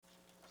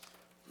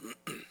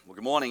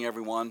Good morning,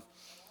 everyone.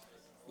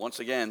 Once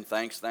again,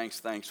 thanks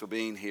for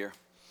being here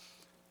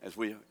as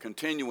we are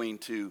continuing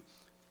to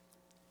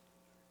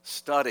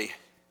study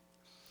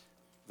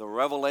the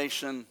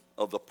revelation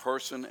of the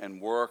person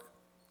and work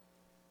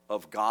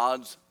of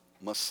God's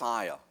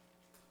Messiah,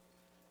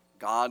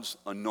 God's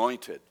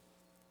anointed,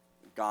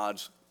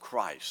 God's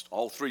Christ.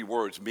 All three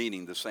words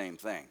meaning the same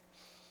thing.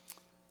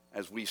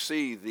 As we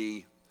see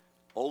the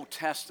Old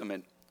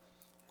Testament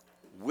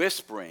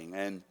whispering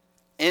and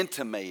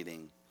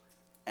intimating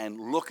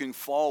and looking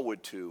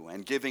forward to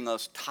and giving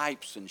us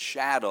types and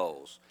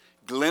shadows,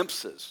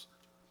 glimpses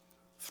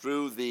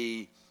through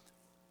the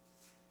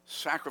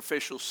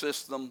sacrificial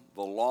system,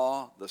 the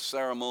law, the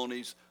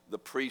ceremonies, the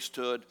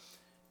priesthood,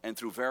 and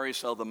through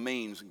various other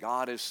means,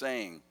 God is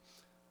saying,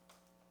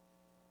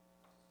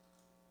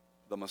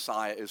 the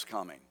Messiah is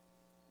coming.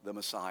 The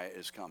Messiah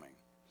is coming.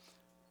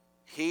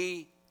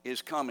 He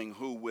is coming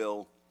who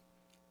will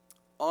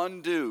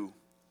undo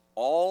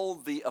all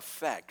the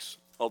effects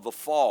of the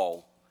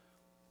fall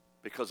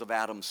because of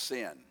Adam's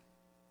sin.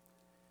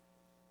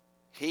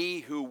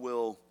 He who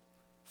will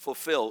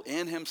fulfill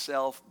in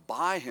himself,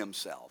 by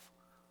himself,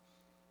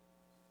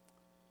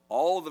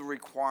 all the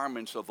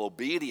requirements of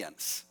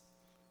obedience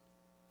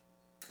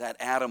that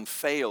Adam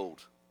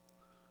failed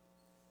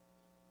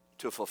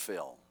to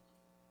fulfill.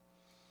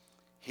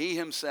 He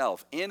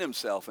himself, in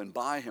himself and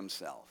by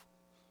himself,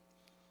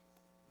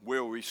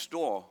 will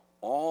restore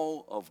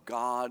all of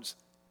God's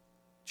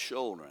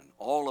children,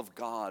 all of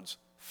God's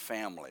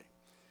family,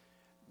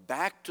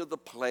 back to the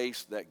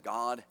place that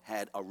God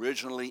had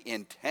originally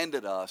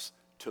intended us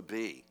to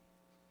be.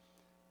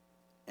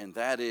 And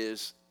that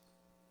is,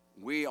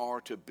 we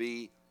are to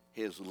be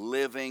his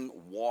living,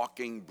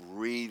 walking,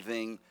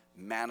 breathing,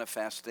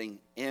 manifesting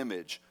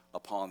image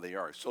upon the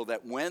earth. So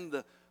that when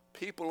the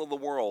people of the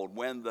world,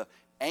 when the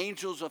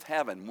angels of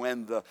heaven,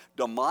 when the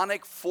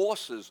demonic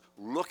forces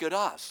look at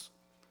us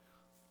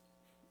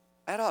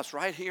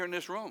right here in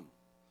this room,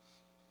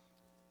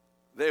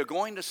 they're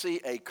going to see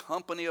a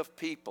company of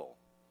people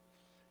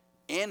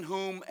in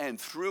whom and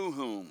through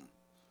whom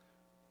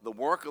the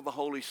work of the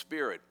Holy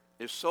Spirit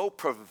is so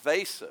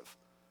pervasive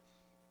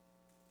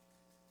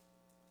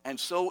and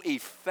so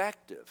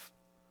effective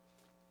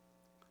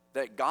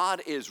that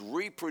God is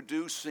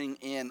reproducing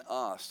in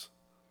us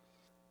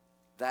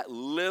that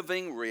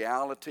living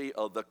reality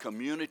of the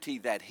community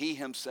that he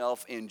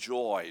himself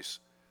enjoys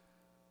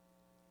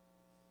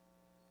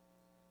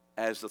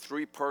as the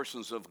three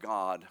persons of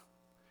God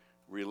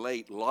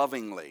relate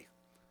lovingly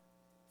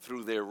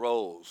through their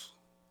roles.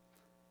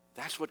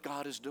 That's what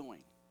God is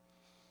doing.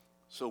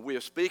 So we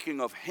are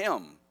speaking of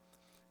him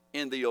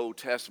in the Old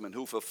Testament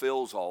who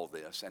fulfills all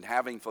this, and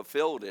having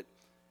fulfilled it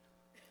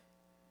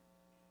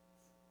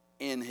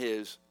in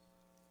his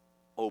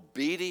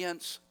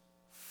obedience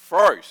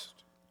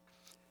first,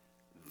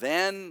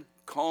 then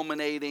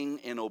culminating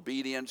in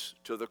obedience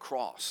to the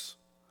cross.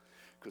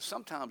 Because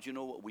sometimes, you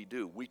know what we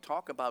do? We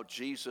talk about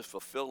Jesus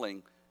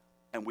fulfilling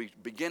and we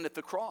begin at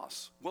the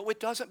cross. Well, it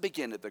doesn't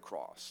begin at the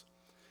cross.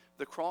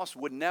 The cross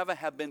would never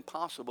have been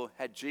possible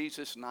had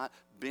Jesus not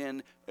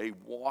been a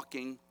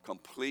walking,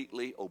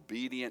 completely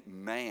obedient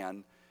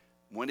man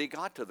when he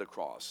got to the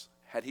cross.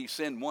 Had he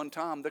sinned one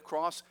time, the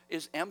cross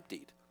is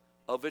emptied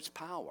of its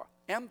power.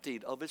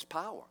 Emptied of its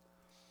power.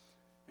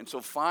 And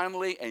so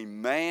finally, a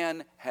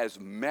man has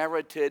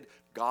merited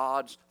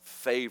God's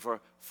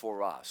favor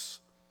for us.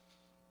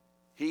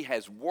 He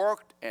has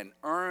worked and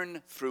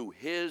earned through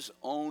his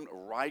own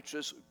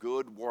righteous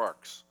good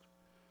works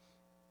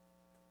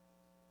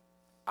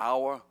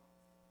our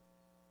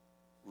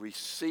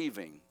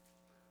receiving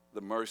the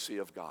mercy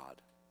of God.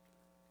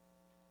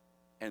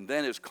 And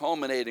then it's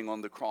culminating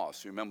on the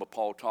cross. You remember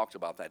Paul talked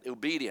about that.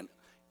 Obedient,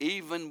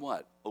 even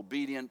what?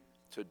 Obedient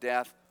to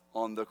death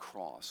on the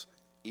cross.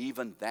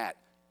 Even that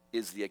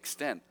is the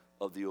extent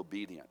of the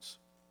obedience.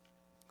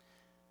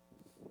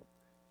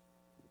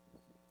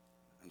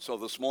 And so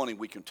this morning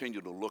we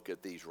continue to look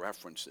at these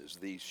references,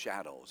 these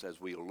shadows, as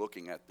we are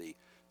looking at the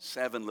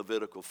 7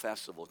 Levitical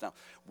festivals. Now,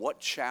 what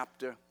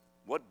chapter,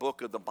 what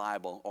book of the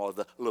Bible are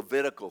the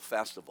Levitical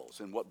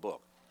festivals? In what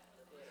book?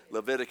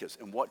 Leviticus.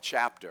 In what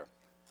chapter?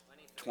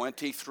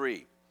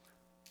 23.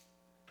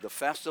 The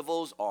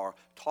festivals are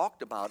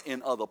talked about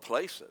in other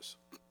places,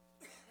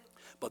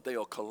 but they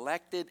are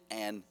collected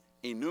and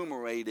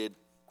enumerated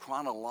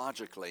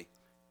chronologically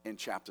in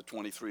chapter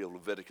 23 of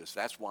Leviticus.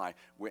 That's why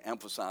we're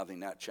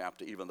emphasizing that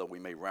chapter, even though we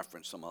may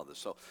reference some others.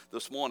 So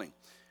this morning,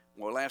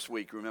 well, last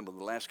week, remember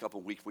the last couple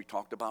of weeks, we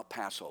talked about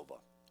Passover,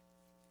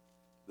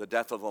 the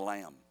death of the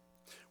Lamb.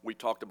 We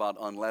talked about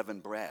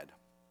unleavened bread.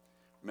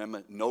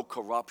 Remember, no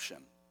corruption.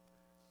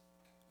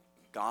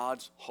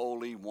 God's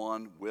Holy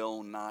One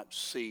will not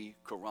see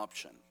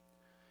corruption,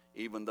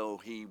 even though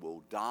he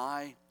will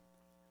die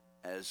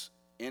as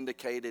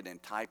indicated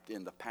and typed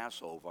in the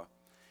Passover.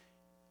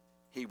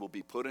 He will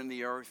be put in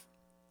the earth.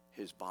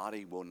 His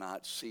body will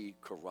not see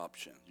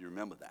corruption. You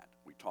remember that.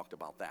 We talked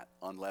about that.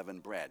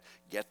 Unleavened bread.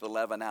 Get the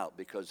leaven out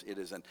because it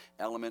is an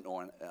element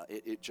or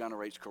it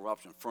generates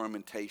corruption,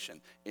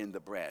 fermentation in the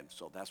bread.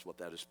 So that's what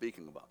that is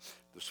speaking about.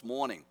 This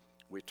morning,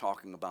 we're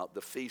talking about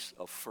the Feast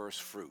of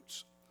First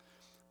Fruits.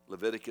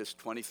 Leviticus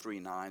 23,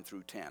 9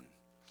 through 10.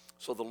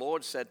 So the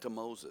Lord said to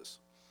Moses,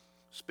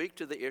 speak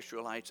to the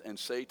Israelites and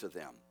say to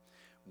them,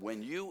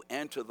 when you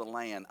enter the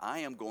land I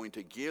am going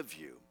to give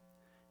you,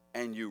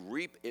 and you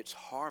reap its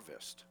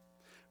harvest,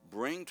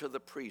 bring to the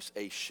priest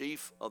a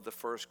sheaf of the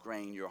first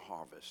grain you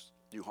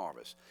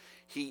harvest.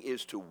 He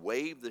is to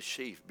wave the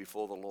sheaf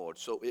before the Lord,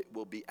 so it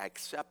will be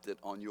accepted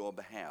on your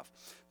behalf.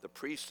 The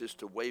priest is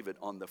to wave it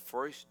on the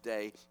first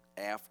day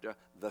after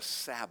the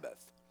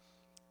Sabbath.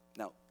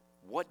 Now,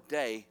 what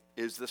day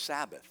is the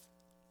Sabbath?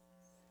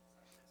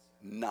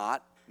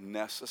 Not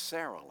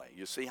necessarily.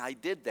 You see, I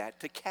did that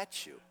to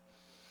catch you.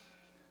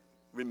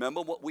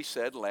 Remember what we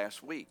said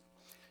last week.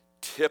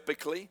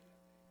 Typically,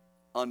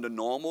 under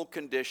normal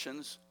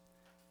conditions,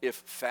 if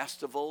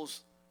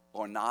festivals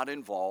are not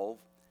involved,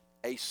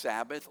 a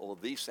Sabbath or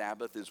the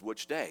Sabbath is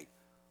which day?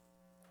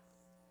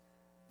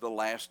 The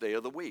last day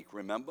of the week,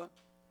 remember?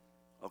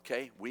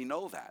 Okay, we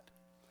know that.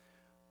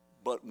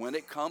 But when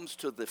it comes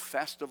to the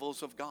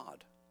festivals of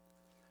God,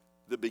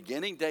 the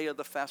beginning day of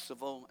the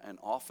festival and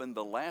often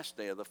the last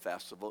day of the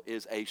festival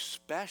is a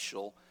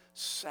special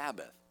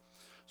Sabbath.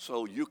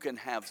 So you can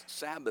have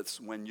Sabbaths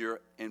when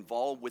you're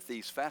involved with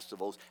these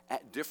festivals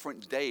at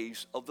different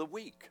days of the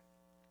week.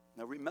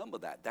 Now remember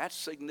that. That's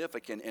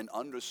significant in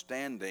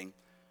understanding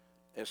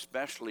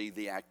especially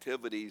the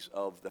activities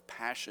of the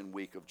Passion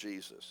Week of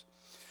Jesus.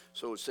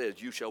 So it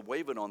says, you shall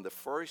wave it on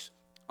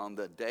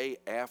the day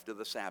after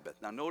the Sabbath.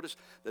 Now notice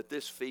that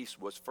this feast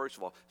was, first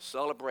of all,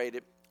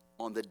 celebrated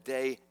on the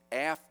day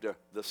after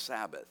the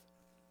Sabbath.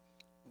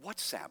 What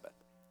Sabbath?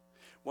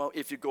 Well,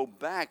 if you go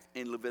back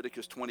in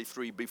Leviticus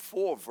 23,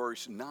 before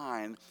verse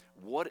 9,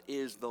 what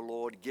is the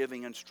Lord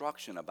giving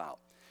instruction about?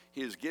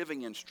 He is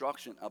giving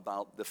instruction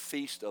about the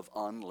Feast of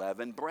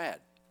Unleavened Bread.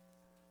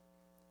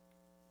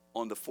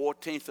 On the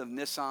 14th of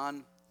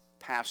Nisan,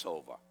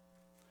 Passover.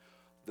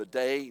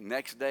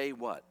 Next day,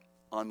 what?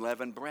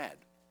 Unleavened bread.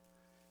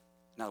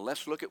 Now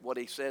let's look at what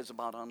he says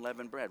about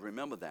unleavened bread.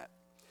 Remember that.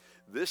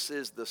 This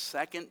is the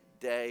second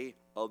day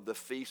of the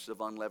Feast of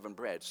Unleavened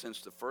Bread,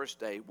 since the first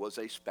day was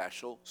a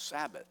special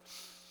Sabbath.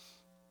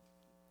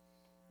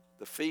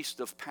 The Feast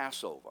of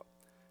Passover,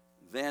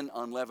 then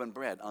unleavened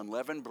bread.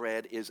 Unleavened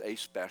bread is a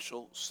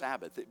special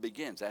Sabbath. It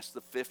begins, that's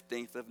the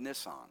 15th of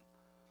Nisan.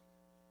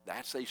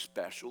 That's a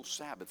special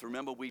Sabbath.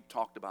 Remember, we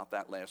talked about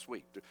that last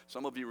week.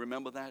 Some of you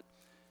remember that?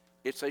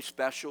 It's a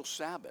special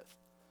Sabbath.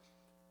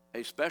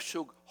 A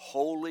special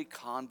holy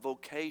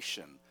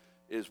convocation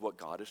is what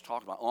God is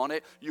talking about. On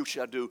it, you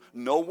shall do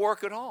no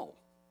work at all.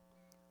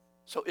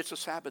 So it's a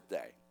Sabbath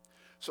day.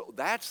 So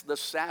that's the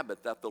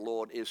Sabbath that the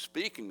Lord is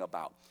speaking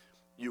about.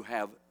 You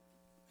have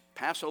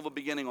Passover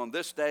beginning on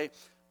this day.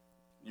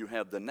 You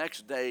have the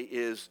next day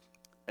is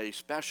a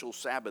special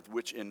Sabbath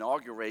which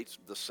inaugurates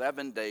the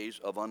 7 days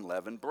of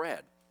unleavened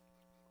bread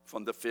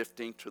from the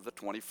 15th to the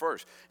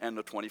 21st. And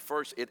the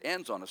 21st, it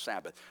ends on a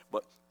Sabbath.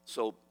 But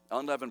so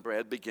unleavened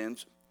bread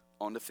begins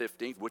on the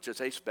 15th, which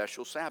is a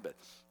special Sabbath.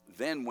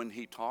 Then when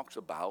he talks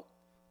about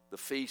the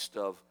feast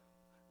of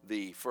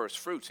the first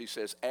fruits, he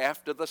says,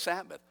 after the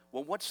Sabbath.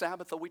 Well, what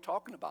Sabbath are we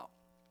talking about?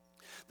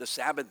 The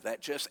Sabbath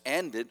that just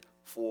ended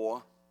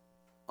for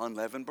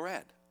unleavened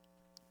bread.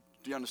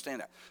 Do you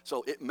understand that?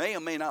 So it may or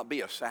may not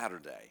be a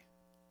Saturday.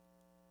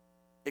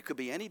 It could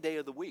be any day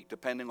of the week,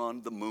 depending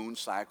on the moon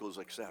cycles,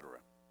 etc.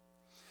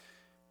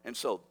 And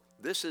so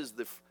this is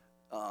the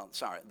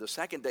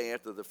second day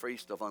after the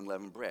Feast of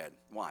Unleavened Bread.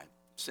 Why?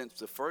 Since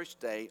the first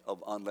day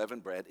of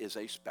unleavened bread is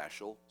a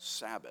special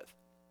Sabbath.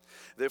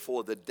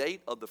 Therefore, the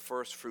date of the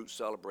first fruit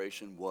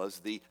celebration was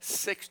the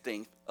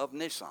 16th of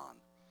Nisan.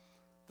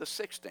 The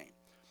 16th.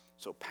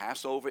 So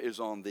Passover is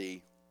on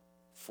the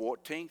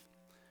 14th.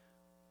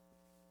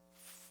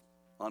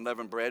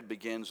 Unleavened bread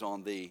begins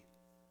on the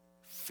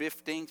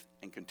 15th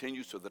and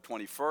continues to the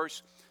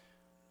 21st.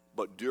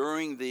 But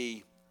during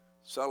the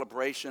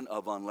celebration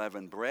of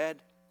unleavened bread,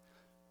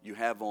 you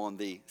have on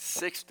the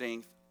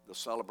 16th the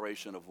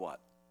celebration of what?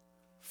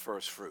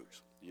 First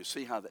fruits. You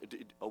see how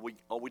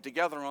are we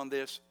together on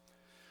this?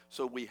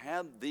 So we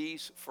have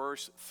these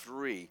first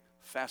three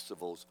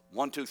festivals,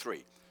 1, 2,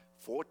 3,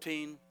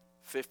 14,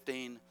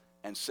 15,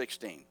 and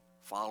 16,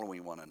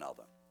 following one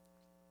another.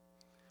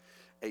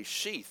 A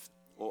sheath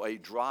or a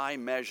dry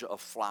measure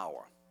of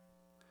flour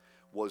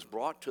was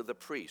brought to the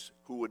priest,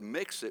 who would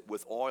mix it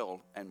with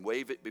oil and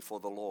wave it before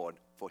the Lord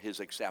for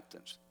his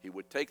acceptance. He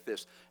would take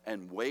this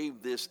and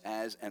wave this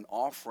as an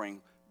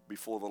offering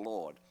before the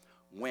Lord.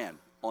 When?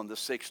 On the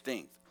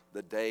 16th,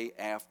 the day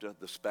after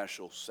the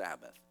special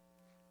Sabbath.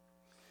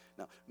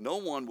 Now, no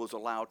one was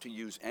allowed to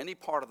use any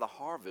part of the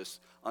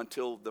harvest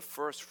until the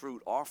first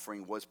fruit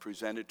offering was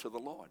presented to the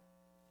Lord.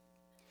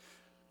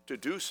 To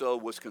do so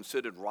was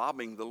considered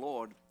robbing the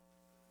Lord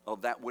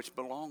of that which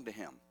belonged to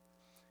him.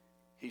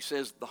 He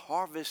says the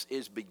harvest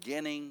is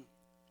beginning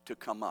to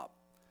come up,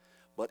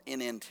 but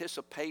in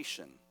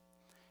anticipation,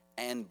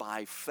 and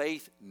by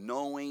faith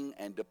knowing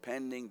and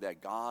depending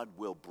that God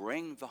will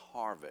bring the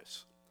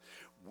harvest,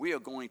 we are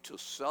going to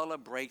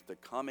celebrate the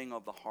coming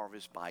of the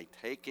harvest by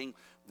taking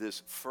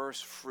this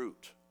first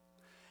fruit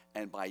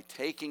and by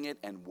taking it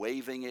and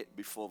waving it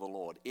before the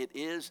Lord. It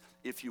is,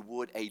 if you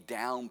would, a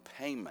down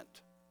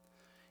payment.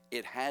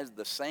 It has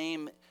the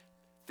same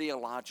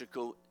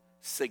theological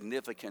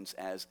significance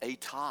as a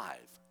tithe,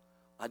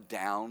 a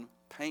down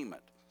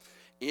payment.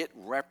 It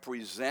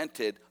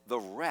represented the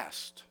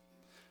rest.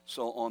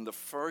 So on the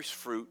first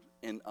fruit,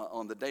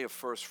 on the day of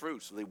first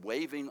fruits, the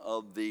waving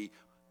of the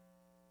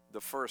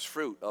first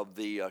fruit of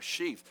the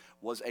sheaf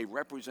was a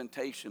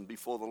representation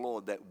before the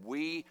Lord that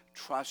we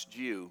trust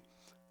you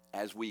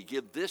as we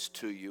give this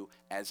to you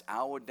as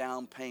our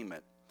down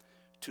payment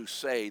to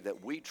say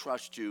that we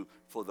trust you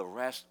for the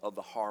rest of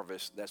the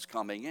harvest that's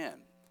coming in.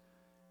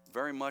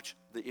 Very much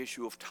the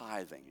issue of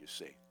tithing, you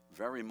see,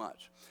 very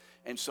much.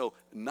 And so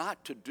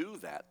not to do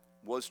that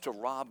was to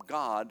rob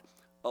God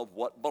of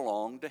what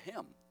belonged to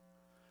him.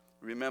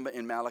 Remember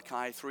in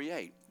Malachi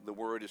 3:8,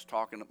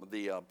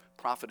 the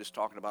prophet is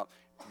talking about,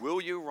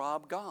 will you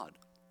rob God?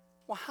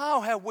 Well,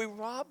 how have we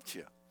robbed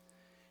you?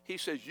 He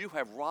says, you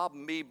have robbed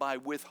me by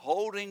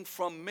withholding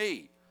from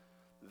me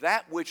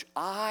that which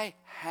I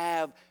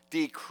have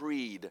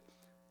decreed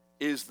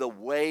is the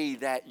way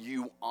that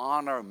you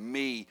honor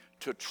me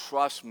to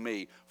trust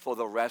me for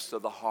the rest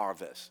of the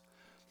harvest.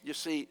 You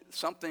see,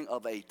 something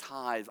of a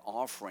tithe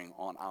offering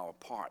on our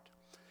part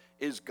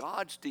is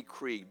God's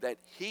decree that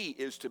he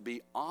is to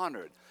be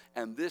honored.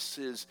 And this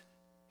is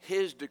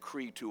his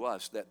decree to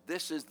us, that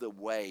this is the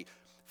way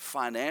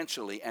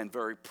financially and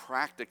very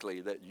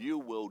practically that you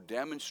will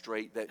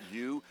demonstrate that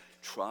you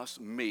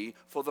trust me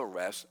for the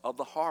rest of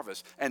the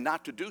harvest. And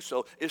not to do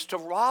so is to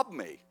rob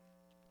me.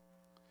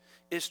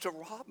 Is to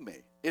rob me.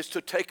 Is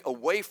to take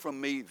away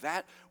from me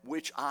that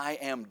which I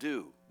am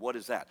due. What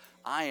is that?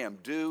 I am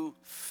due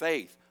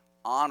faith,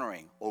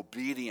 honoring,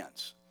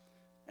 obedience.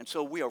 And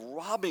so we are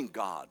robbing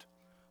God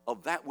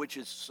of that which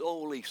is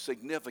solely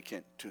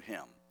significant to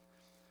him.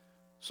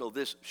 So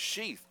this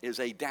sheaf is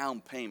a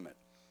down payment.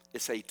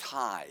 It's a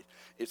tithe.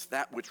 It's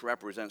that which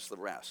represents the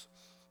rest.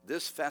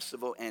 This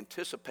festival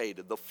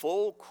anticipated the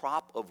full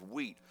crop of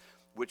wheat,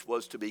 which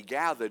was to be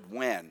gathered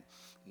when?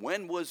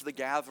 When was the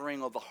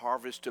gathering of the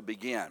harvest to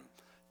begin?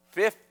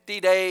 50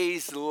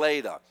 days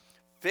later.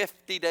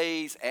 50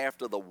 days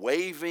after the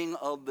waving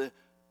of the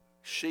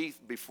sheaf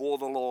before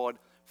the Lord,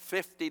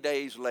 50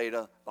 days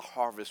later, the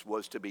harvest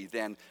was to be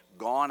then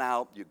gone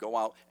out. You go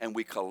out and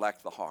we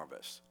collect the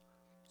harvest.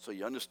 So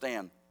you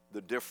understand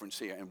the difference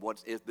here and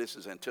what this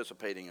is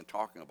anticipating and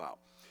talking about.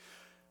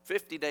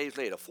 50 days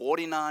later,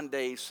 49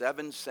 days,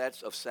 7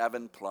 sets of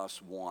 7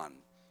 plus 1.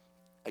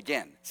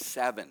 Again,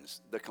 sevens,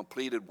 the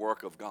completed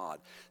work of God.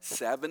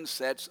 7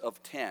 sets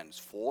of 10s,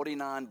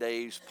 49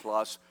 days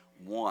plus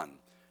 1.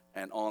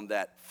 And on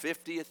that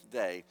 50th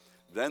day,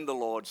 then the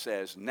Lord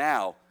says,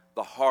 now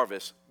the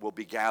harvest will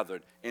be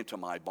gathered into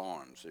my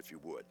barns, if you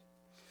would.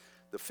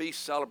 The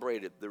feast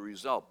celebrated the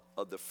result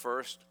of the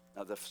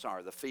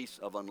Feast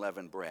of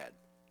Unleavened Bread.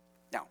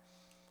 Now,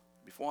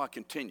 before I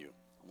continue,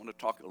 I want to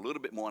talk a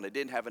little bit more, and I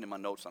didn't have it in my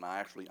notes, and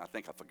I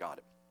think I forgot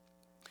it.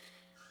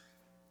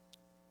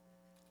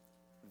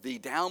 The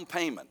down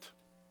payment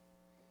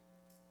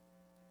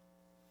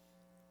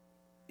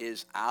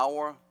is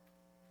our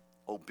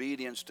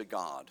obedience to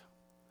God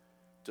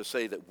to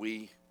say that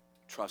we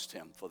trust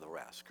him for the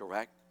rest,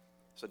 correct?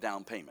 It's a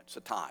down payment. It's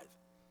a tithe.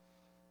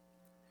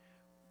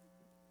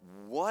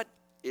 What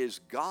is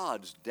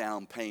God's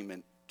down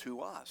payment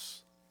to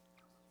us?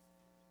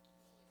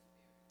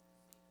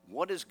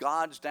 What is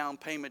God's down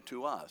payment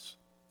to us?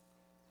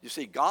 You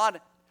see, God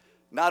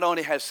not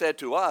only has said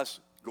to us,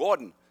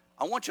 Gordon,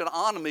 I want you to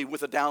honor me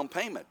with a down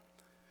payment,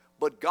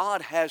 but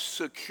God has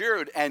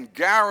secured and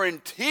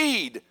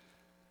guaranteed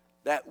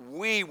that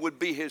we would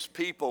be his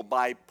people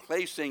by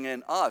placing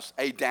in us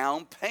a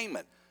down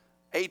payment,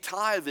 a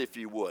tithe, if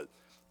you would.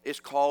 It's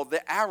called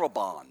the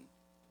Arrabon.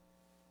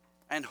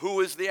 And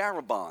who is the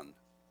Arrabon?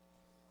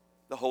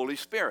 The Holy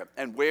Spirit.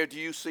 And where do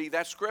you see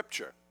that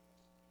scripture?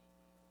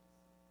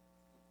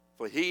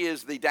 For he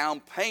is the down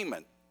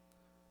payment.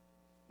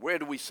 Where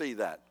do we see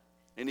that?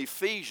 In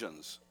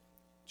Ephesians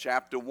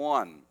chapter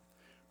 1.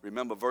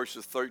 Remember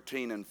verses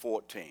 13 and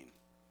 14.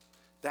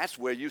 That's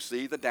where you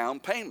see the down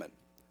payment.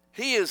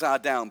 He is our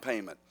down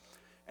payment.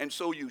 And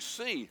so you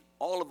see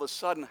all of a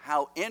sudden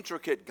how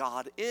intricate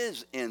God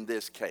is in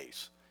this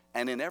case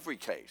and in every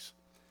case.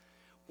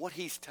 What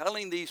he's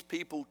telling these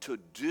people to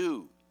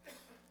do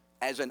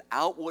as an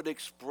outward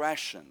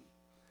expression,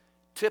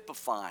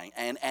 typifying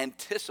and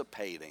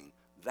anticipating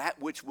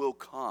that which will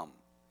come,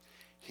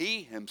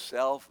 he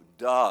himself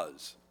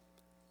does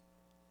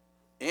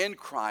in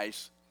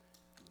Christ,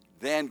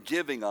 then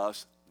giving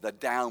us the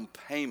down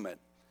payment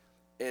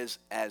is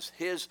as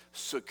his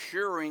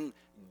securing,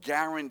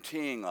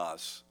 guaranteeing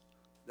us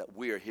that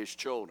we are his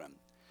children.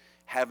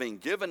 Having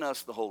given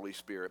us the Holy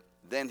Spirit,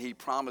 then he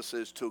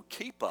promises to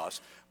keep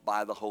us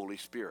by the Holy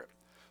Spirit.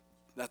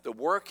 That the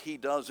work he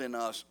does in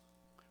us,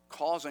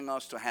 causing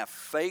us to have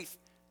faith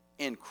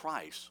in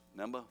Christ.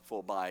 Remember,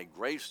 for by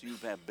grace you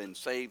have been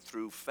saved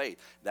through faith.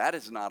 That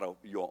is not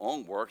your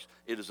own works.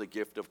 It is a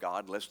gift of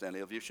God, lest any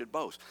of you should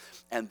boast.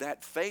 And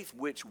that faith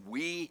which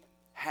we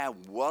have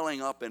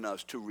welling up in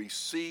us to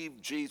receive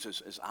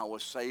Jesus as our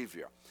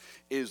Savior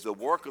is the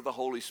work of the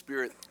Holy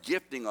Spirit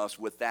gifting us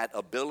with that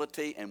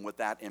ability and with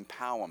that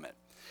empowerment.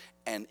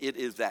 And it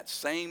is that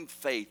same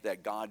faith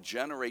that God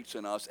generates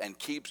in us and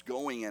keeps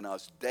going in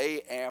us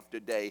day after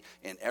day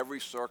in every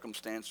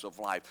circumstance of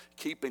life,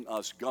 keeping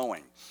us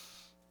going.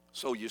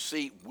 So you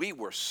see, we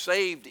were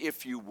saved,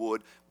 if you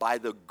would, by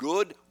the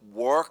good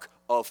work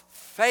of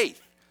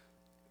faith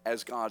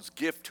as God's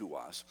gift to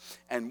us.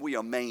 And we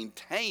are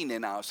maintained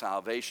in our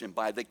salvation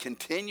by the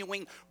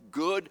continuing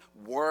good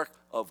work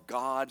of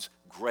God's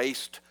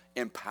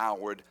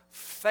grace-empowered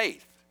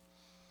faith.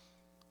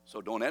 So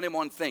don't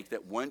anyone think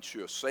that once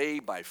you're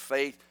saved by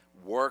faith,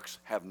 works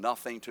have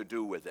nothing to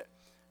do with it.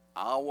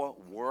 Our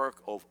work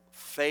of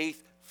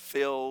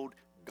faith-filled,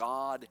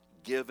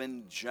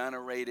 God-given,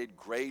 generated,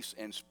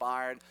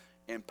 grace-inspired,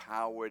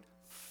 empowered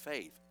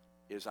faith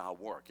is our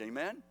work.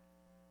 Amen?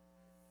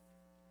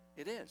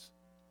 It is.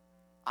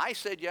 I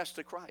said yes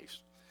to Christ.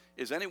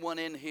 Is anyone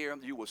in here,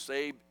 you were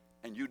saved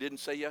and you didn't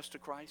say yes to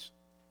Christ?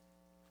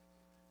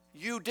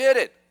 You did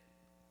it.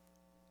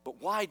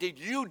 But why did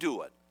you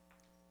do it?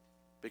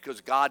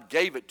 Because God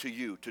gave it to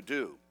you to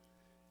do.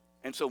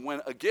 And so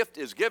when a gift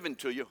is given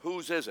to you,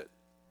 whose is it?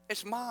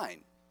 It's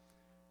mine.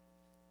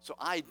 So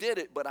I did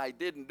it, but I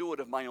didn't do it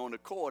of my own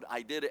accord.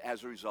 I did it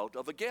as a result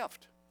of a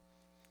gift.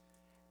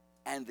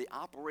 And the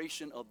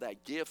operation of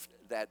that gift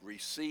that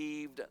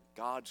received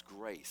God's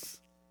grace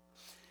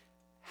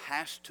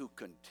has to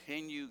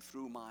continue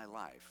through my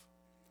life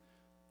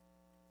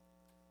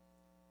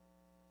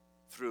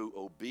through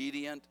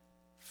obedient,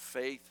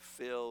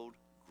 faith-filled,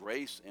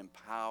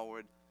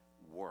 grace-empowered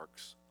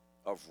works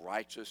of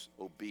righteous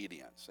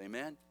obedience.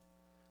 Amen?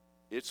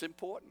 It's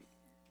important.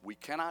 We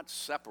cannot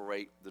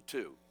separate the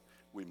two.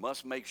 We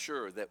must make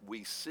sure that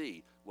we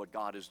see what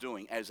God is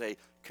doing as a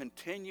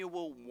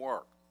continual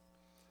work.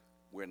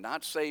 We're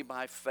not saved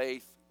by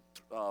faith,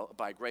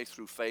 by grace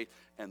through faith,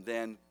 and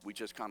then we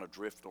just kind of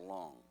drift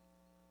along.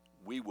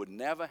 We would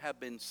never have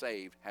been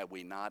saved had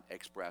we not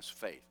expressed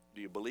faith.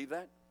 Do you believe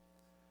that?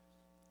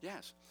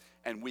 Yes.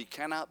 And we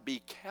cannot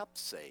be kept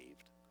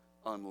saved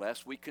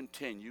unless we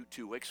continue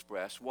to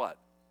express what?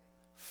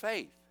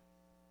 Faith.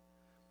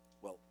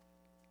 Well,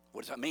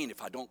 what does that mean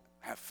if I don't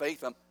have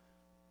faith?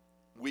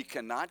 We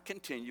cannot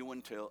continue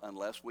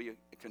unless we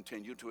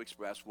continue to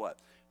express what?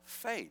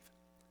 Faith.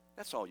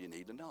 That's all you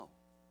need to know.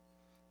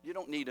 You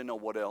don't need to know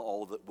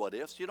all the what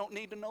ifs. You don't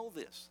need to know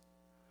this.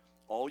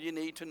 All you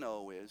need to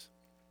know is,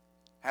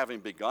 having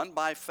begun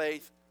by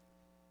faith,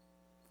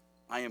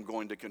 I am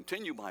going to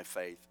continue by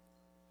faith.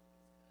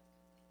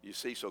 You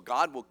see, so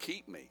God will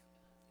keep me,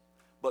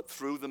 but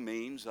through the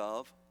means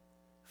of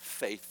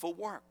faithful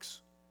works.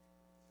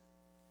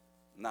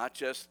 Not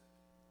just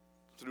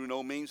through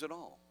no means at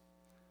all.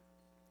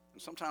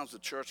 And sometimes the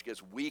church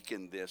gets weak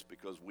in this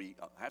because we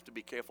have to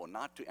be careful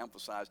not to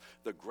emphasize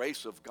the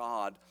grace of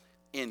God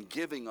in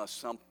giving us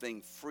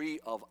something free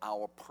of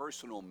our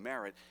personal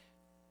merit,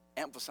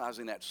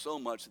 emphasizing that so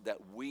much that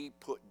we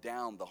put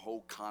down the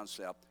whole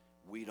concept,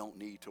 we don't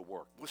need to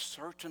work. Well,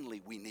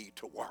 certainly we need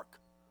to work.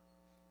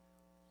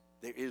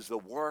 There is the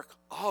work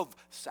of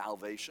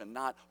salvation,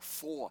 not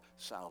for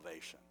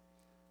salvation.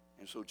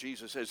 And so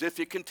Jesus says, if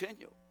you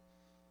continue,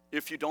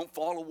 if you don't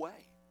fall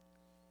away.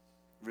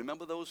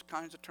 Remember those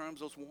kinds of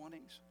terms, those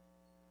warnings?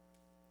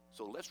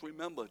 So let's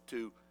remember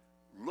to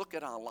look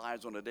at our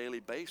lives on a daily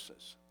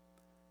basis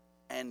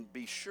and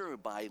be sure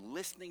by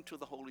listening to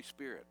the Holy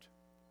Spirit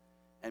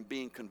and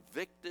being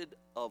convicted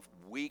of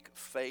weak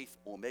faith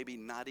or maybe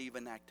not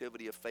even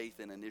activity of faith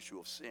in an issue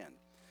of sin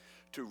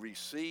to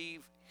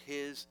receive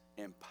his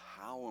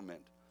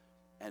empowerment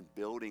and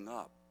building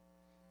up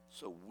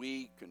so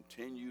we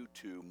continue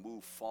to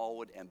move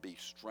forward and be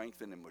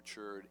strengthened and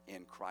matured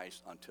in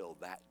Christ until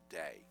that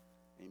day.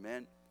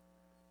 Amen?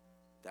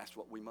 That's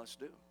what we must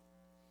do.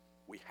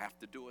 We have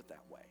to do it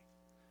that way.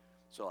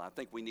 So I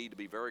think we need to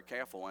be very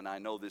careful, and I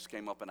know this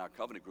came up in our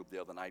covenant group the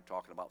other night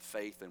talking about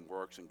faith and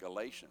works in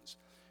Galatians.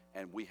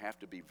 And we have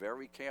to be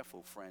very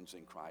careful, friends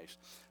in Christ,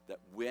 that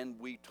when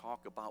we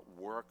talk about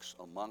works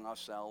among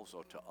ourselves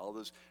or to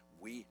others,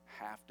 we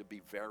have to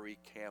be very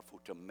careful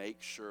to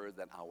make sure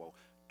that our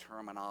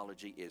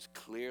terminology is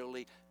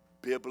clearly,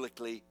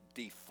 biblically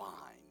defined.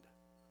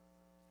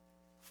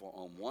 For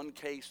on one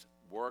case,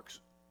 works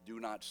do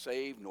not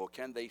save, nor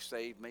can they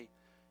save me.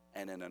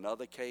 And in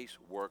another case,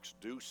 works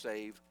do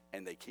save,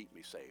 and they keep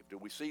me saved. Do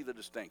we see the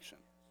distinction?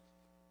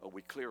 Are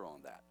we clear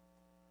on that?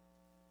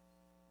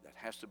 That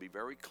has to be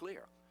very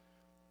clear,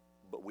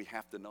 but we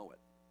have to know it.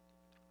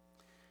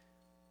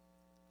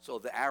 So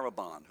the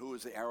Arrabon, who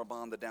is the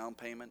Arrabon, the down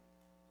payment?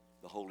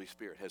 The Holy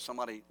Spirit. Has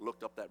somebody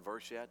looked up that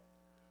verse yet?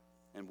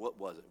 And what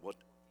was it?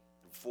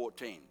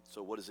 14.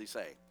 So what does he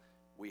say?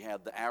 We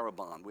have the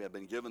Arrabon. We have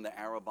been given the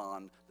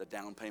Arrabon, the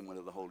down payment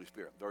of the Holy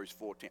Spirit. Verse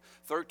 14.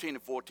 13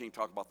 and 14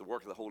 talk about the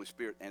work of the Holy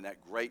Spirit and that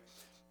great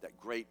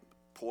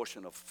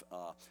portion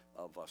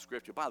of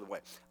Scripture. By the way,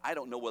 I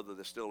don't know whether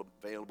they're still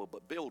available,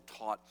 but Bill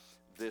taught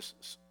this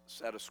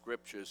set of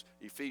Scriptures,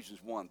 Ephesians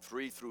 1,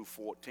 3 through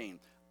 14.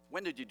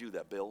 When did you do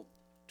that, Bill?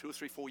 2,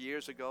 3, 4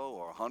 years ago,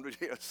 or 100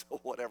 years, or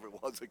whatever it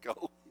was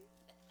ago?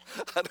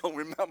 I don't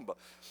remember.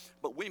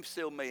 But we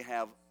still may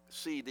have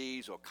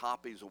CDs or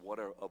copies or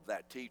whatever of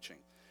that teaching.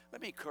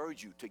 Let me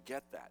encourage you to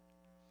get that.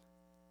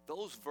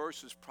 Those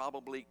verses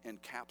probably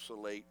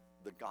encapsulate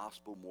the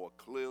gospel more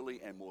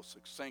clearly and more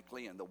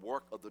succinctly, and the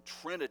work of the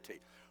Trinity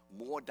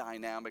more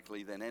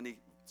dynamically than any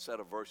set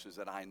of verses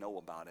that I know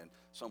about. And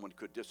someone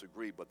could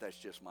disagree, but that's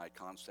just my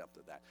concept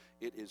of that.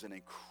 It is an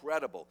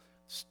incredible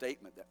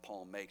statement that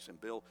Paul makes,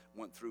 and Bill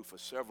went through for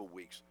several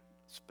weeks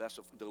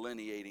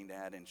delineating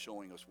that and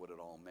showing us what it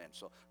all meant.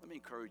 So let me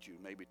encourage you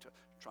maybe to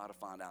try to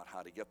find out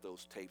how to get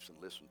those tapes and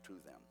listen to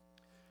them.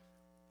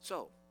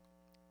 So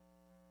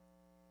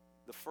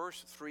the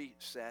first three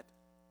set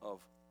of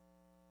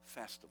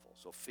festivals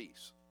or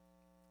feasts,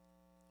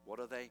 what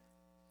are they?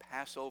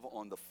 Passover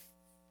on the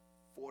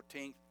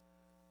 14th,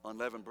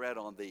 unleavened bread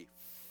on the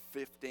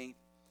 15th,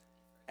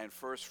 and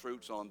first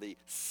fruits on the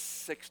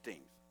 16th.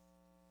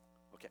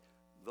 Okay,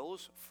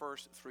 those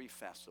first three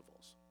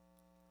festivals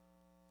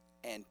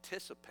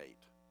anticipate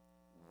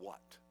what?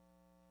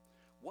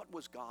 What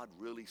was God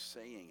really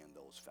saying in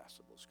those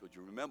festivals? Could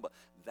you remember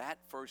that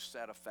first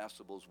set of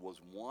festivals was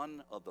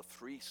one of the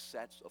three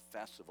sets of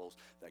festivals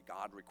that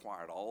God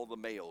required all the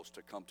males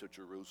to come to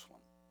Jerusalem.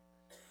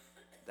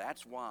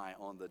 That's why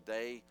on the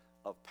day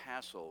of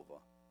Passover,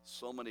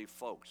 so many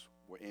folks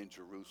were in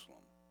Jerusalem.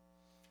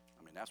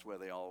 I mean, that's where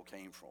they all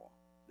came from,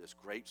 this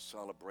great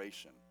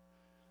celebration.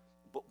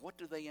 But what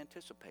do they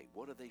anticipate?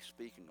 What are they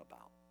speaking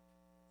about?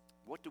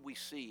 What do we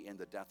see in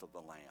the death of the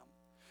Lamb?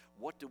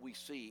 What do we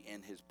see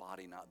in his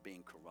body not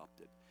being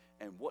corrupted?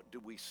 And what do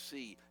we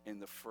see in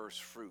the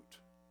first fruit?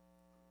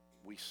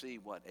 We see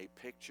what? A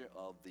picture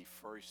of the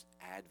first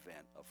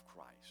advent of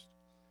Christ.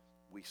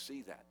 We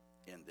see that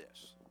in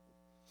this.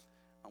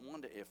 I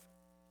wonder if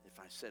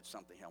I said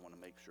something here, I want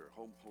to make sure.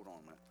 Hold on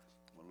a minute.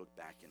 I'm going to look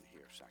back in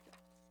here a second.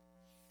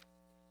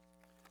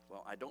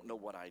 Well, I don't know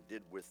what I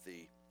did with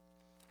the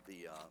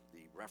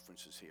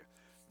references here.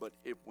 But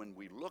when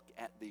we look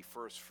at the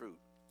first fruit,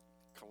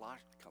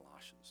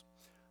 Colossians,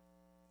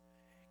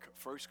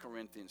 1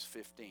 Corinthians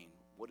 15,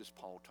 what does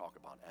Paul talk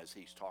about as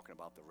he's talking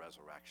about the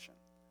resurrection?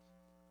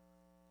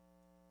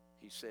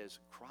 He says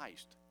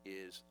Christ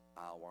is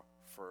our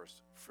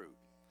first fruit.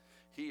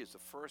 He is the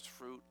first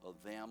fruit of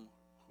them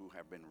who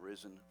have been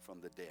risen from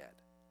the dead.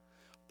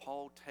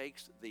 Paul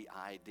takes the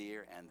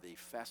idea and the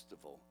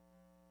festival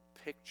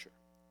picture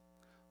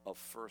of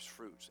first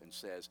fruits and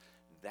says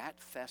that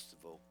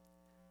festival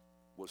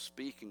was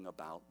speaking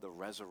about the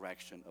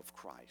resurrection of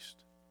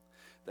Christ.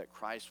 That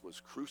Christ was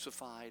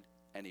crucified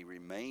and he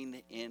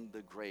remained in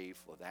the grave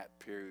for that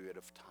period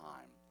of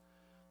time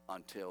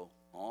until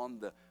on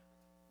the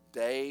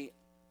day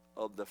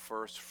of the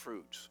first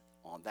fruits,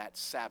 on that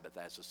Sabbath,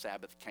 as the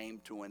Sabbath came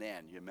to an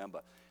end. You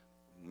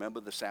remember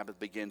the Sabbath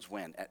begins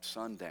when? At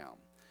sundown.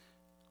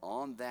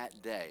 On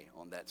that day,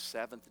 on that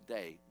seventh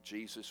day,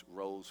 Jesus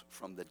rose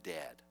from the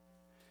dead.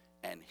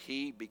 And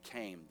he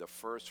became the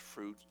first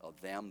fruits of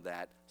them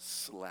that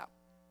slept.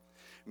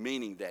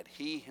 Meaning that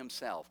he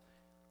himself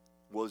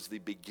was the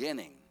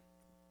beginning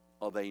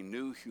of a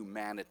new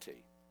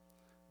humanity.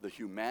 The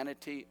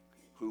humanity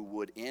who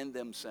would in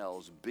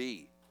themselves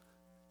be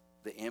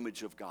the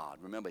image of God.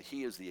 Remember,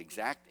 he is the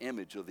exact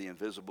image of the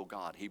invisible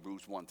God.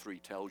 Hebrews 1:3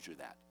 tells you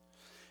that.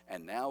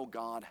 And now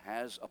God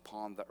has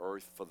upon the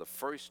earth for the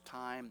first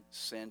time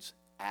since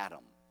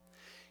Adam,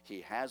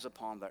 he has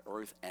upon the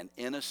earth an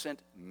innocent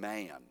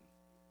man,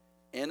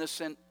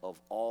 innocent of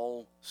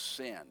all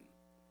sin,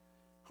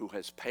 who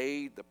has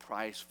paid the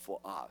price for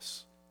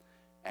us.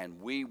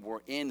 And we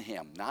were in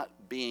him, not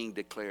being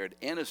declared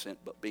innocent,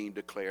 but being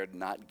declared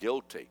not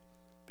guilty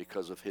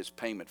because of his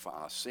payment for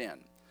our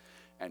sin.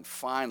 And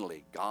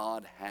finally,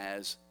 God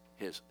has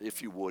his,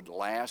 if you would,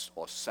 last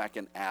or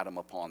second Adam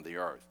upon the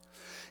earth,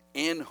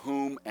 in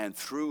whom and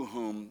through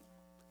whom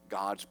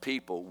God's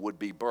people would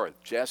be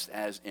birthed, just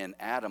as in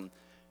Adam,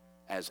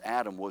 as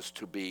Adam was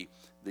to be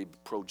the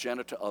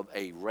progenitor of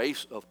a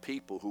race of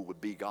people who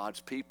would be God's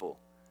people,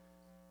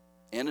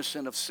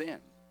 innocent of sin,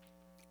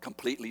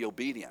 completely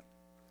obedient,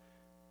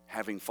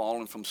 having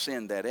fallen from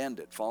sin that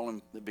ended,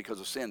 fallen because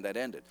of sin that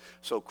ended.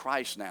 So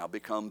Christ now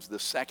becomes the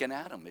second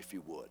Adam, if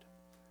you would.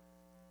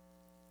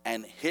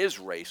 And his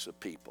race of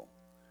people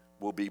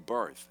will be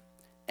birthed.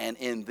 And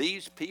in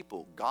these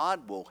people,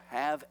 God will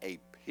have a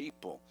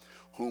people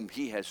whom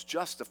he has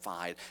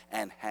justified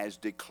and has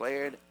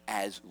declared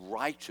as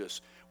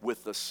righteous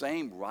with the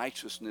same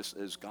righteousness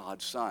as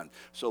God's Son.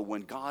 So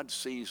when God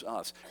sees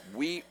us,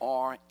 we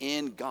are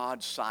in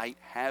God's sight,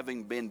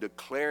 having been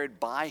declared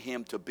by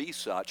him to be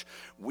such.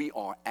 We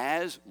are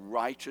as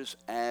righteous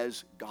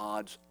as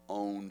God's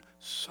own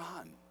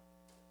Son.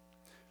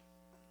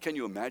 Can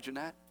you imagine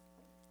that?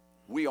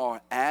 We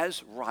are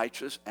as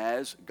righteous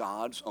as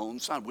God's own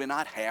Son. We're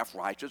not half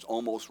righteous,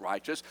 almost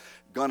righteous,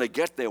 going to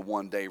get there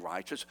one day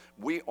righteous.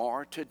 We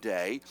are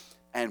today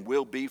and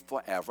will be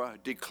forever,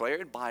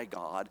 declared by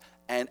God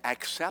and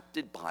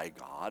accepted by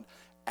God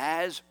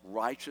as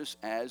righteous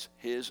as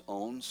his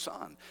own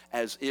Son,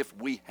 as if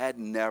we had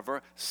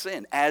never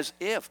sinned, as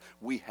if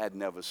we had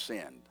never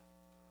sinned.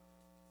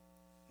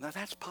 Now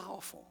that's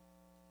powerful.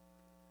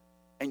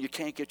 And you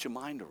can't get your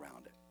mind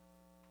around it.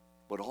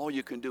 But all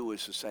you can do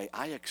is to say,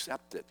 I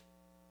accept it.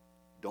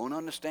 Don't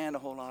understand a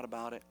whole lot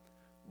about it,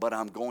 but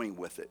I'm going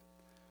with it.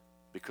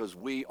 Because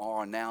we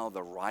are now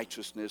the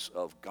righteousness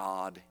of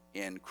God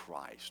in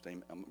Christ.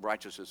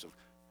 Righteousness of,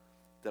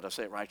 did I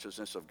say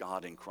righteousness of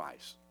God in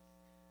Christ?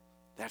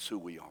 That's who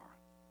we are.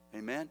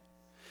 Amen?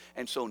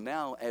 And so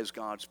now, as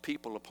God's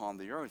people upon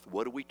the earth,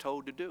 what are we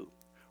told to do?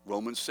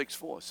 Romans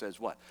 6:4 says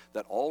what?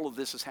 That all of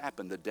this has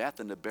happened. The death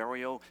and the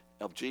burial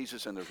of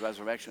Jesus and the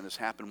resurrection has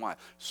happened. Why?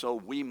 So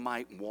we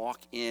might walk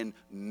in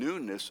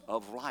newness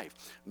of life.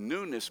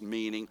 Newness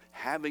meaning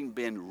having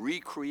been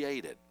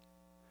recreated.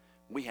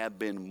 We have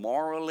been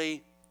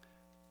morally,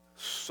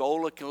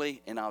 solically,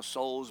 in our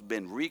souls,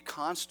 been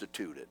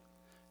reconstituted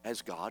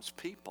as God's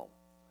people.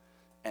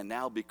 And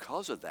now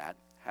because of that,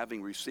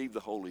 having received the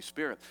Holy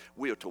Spirit,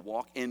 we are to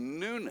walk in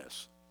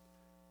newness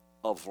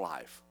of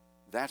life.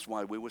 That's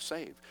why we were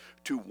saved.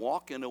 To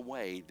walk in a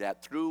way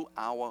that through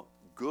our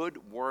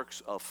good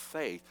works of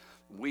faith,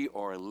 we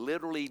are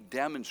literally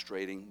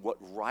demonstrating what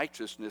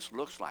righteousness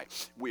looks like.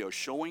 We are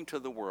showing to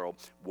the world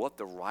what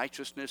the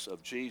righteousness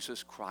of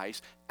Jesus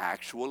Christ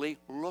actually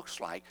looks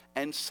like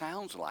and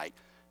sounds like.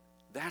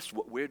 That's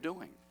what we're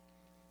doing.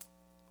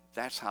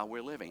 That's how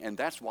we're living. And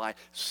that's why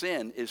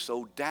sin is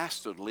so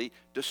dastardly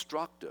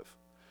destructive.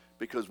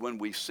 Because when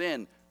we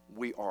sin,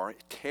 we are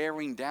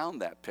tearing down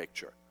that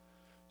picture.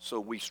 So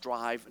we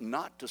strive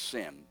not to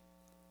sin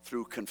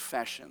through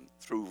confession,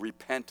 through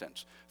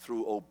repentance,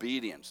 through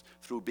obedience,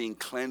 through being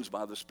cleansed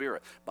by the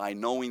Spirit, by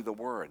knowing the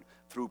Word,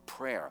 through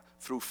prayer,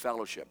 through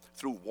fellowship,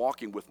 through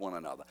walking with one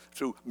another,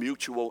 through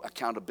mutual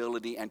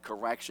accountability and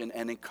correction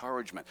and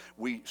encouragement.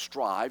 We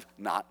strive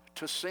not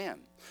to sin,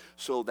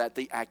 so that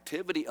the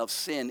activity of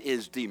sin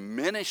is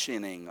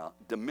diminishing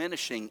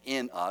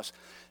in us,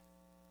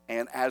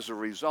 and as a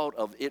result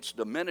of its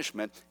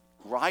diminishment,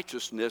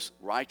 righteous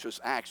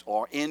acts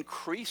are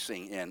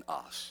increasing in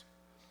us.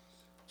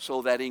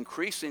 So that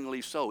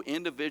increasingly so,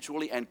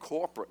 individually and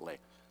corporately,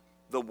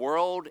 the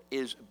world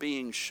is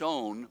being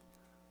shown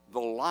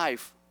the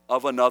life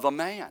of another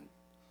man.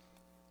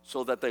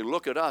 So that they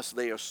look at us,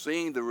 they are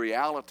seeing the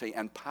reality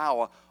and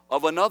power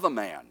of another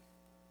man,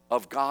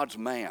 of God's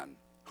man,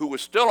 who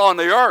is still on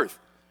the earth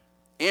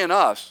in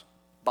us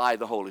by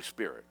the Holy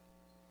Spirit.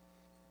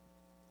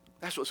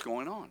 That's what's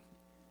going on.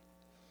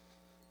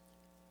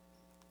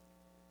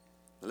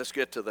 Let's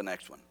get to the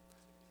next one.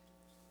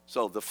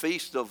 So the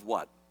feast of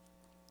what?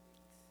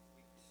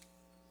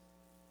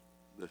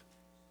 The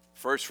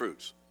first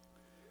fruits.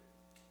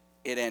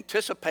 It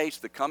anticipates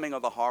the coming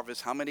of the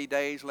harvest how many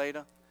days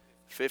later?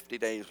 50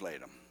 days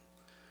later.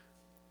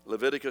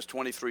 Leviticus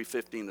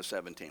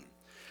 23:15-17.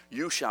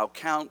 You shall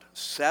count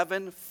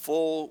 7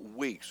 full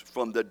weeks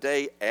from the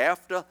day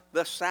after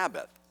the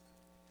Sabbath,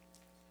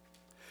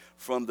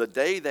 from the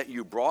day that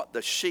you brought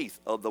the sheaf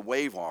of the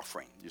wave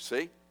offering. You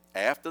see?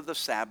 After the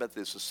Sabbath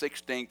is the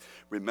 16th.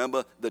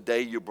 Remember the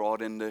day you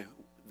brought in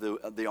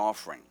the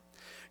offering.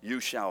 You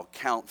shall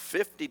count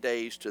 50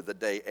 days to the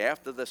day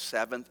after the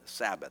 7th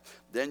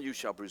Sabbath. Then you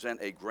shall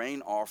present a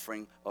grain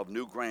offering of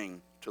new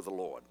grain to the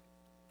Lord.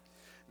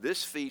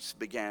 This feast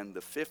began the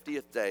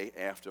 50th day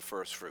after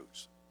first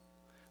fruits.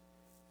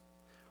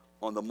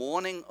 On the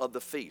morning of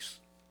the feast,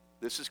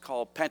 this is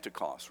called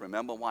Pentecost.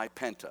 Remember why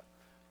Penta?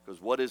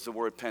 Because what does the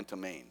word Penta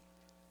mean?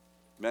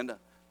 Remember?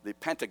 The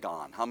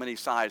Pentagon, how many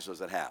sides does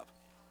it have?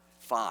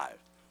 5.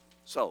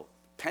 So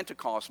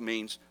Pentecost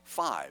means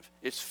 5.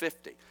 It's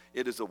 50.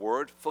 It is a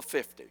word for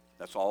 50.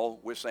 That's all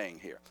we're saying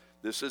here.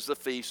 This is the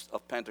Feast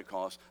of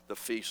Pentecost, the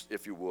feast,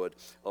 if you would,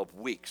 of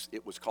weeks.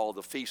 It was called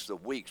the Feast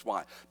of Weeks.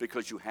 Why?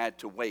 Because you had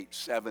to wait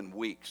 7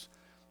 weeks.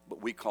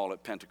 But we call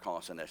it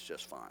Pentecost, and that's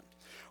just fine.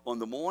 On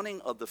the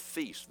morning of the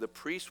feast, the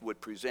priest would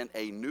present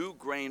a new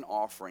grain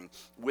offering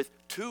with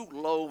 2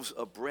 loaves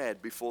of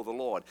bread before the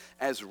Lord,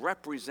 as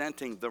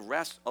representing the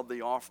rest of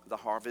the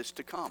harvest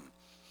to come.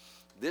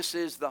 This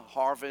is the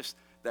harvest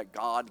that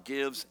God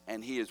gives,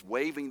 and he is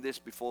waving this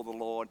before the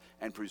Lord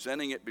and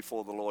presenting it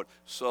before the Lord,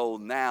 so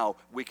now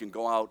we can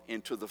go out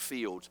into the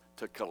fields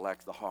to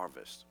collect the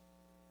harvest.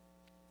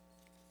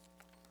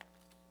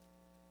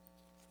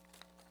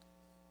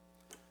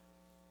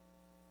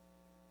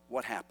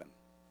 What happened?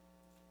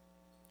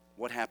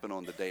 What happened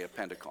on the day of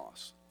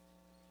Pentecost?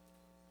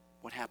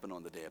 What happened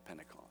on the day of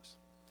Pentecost?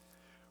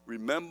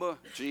 Remember,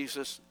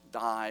 Jesus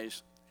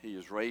dies, he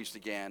is raised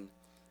again,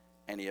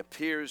 and he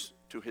appears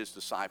to his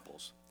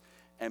disciples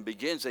and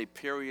begins a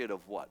period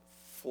of what?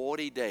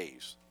 40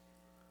 days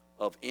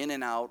of in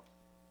and out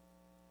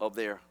of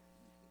their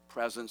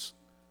presence,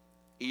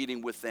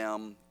 eating with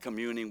them,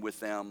 communing with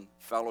them,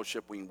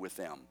 fellowshipping with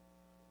them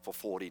for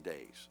 40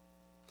 days.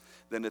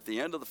 Then at the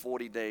end of the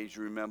 40 days,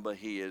 you remember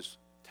he is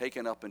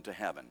taken up into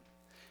heaven.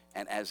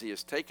 And as he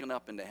is taken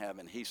up into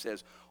heaven, he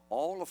says,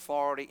 all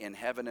authority in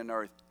heaven and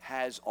earth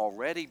has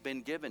already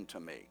been given to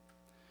me.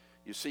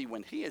 You see,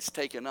 when he is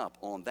taken up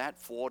on that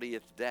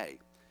 40th day,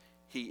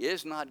 he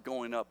is not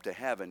going up to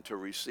heaven to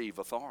receive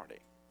authority.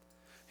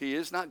 He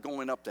is not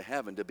going up to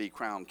heaven to be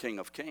crowned King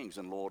of Kings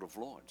and Lord of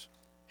Lords.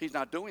 He's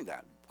not doing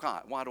that.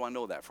 Why do I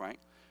know that, Frank?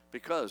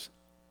 Because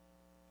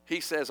he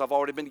says, I've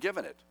already been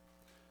given it.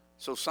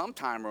 So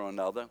sometime or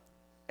another,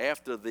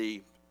 after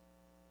the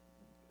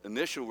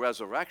initial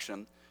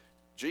resurrection,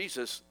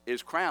 Jesus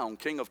is crowned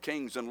King of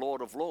Kings and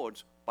Lord of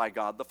Lords by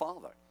God the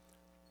Father.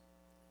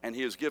 And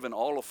he is given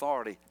all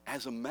authority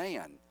as a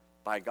man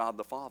by God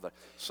the Father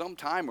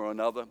sometime or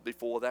another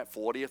before that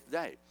 40th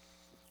day.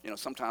 You know,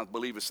 sometimes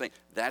believers think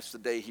that's the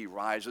day he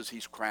rises,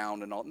 he's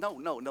crowned and all.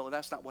 No,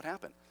 that's not what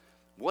happened.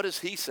 What does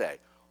he say?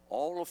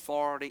 All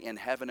authority in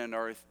heaven and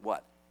earth,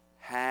 what?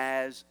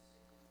 Has,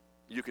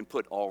 you can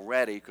put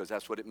already, because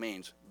that's what it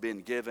means,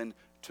 been given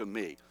to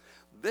me.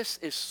 This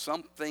is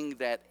something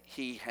that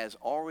he has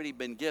already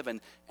been given,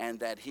 and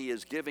that he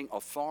is giving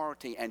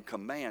authority and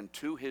command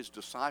to his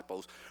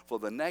disciples for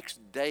the next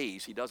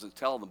days. He doesn't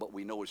tell them, but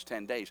we know it's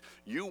 10 days.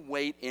 You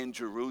wait in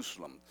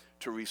Jerusalem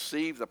to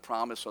receive the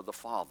promise of the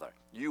Father.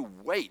 You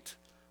wait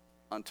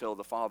until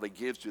the Father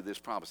gives you this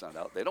promise.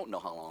 Now, they don't know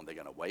how long they're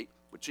going to wait,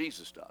 but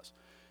Jesus does.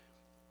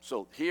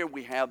 So here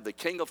we have the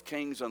King of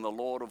Kings and the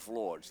Lord of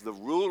Lords, the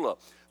ruler,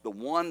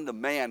 the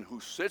man who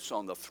sits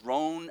on the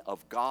throne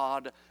of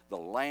God, the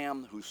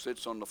Lamb who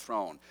sits on the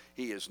throne.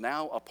 He is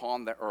now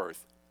upon the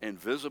earth in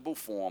visible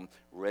form,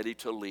 ready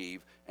to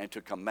leave and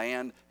to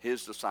command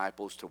his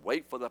disciples to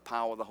wait for the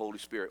power of the Holy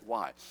Spirit.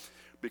 Why?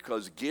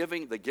 Because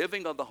the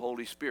giving of the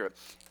Holy Spirit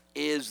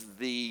is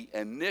the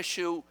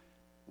initial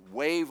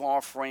wave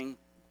offering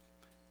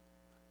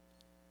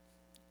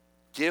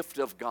gift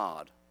of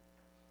God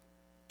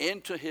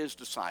into his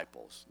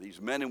disciples, these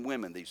men and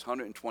women, these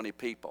 120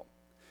 people.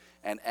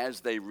 And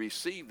as they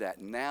receive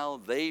that, now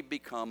they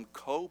become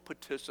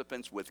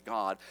co-participants with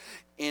God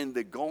in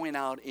the going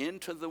out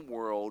into the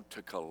world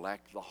to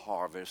collect the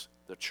harvest,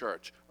 the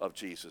church of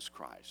Jesus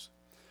Christ.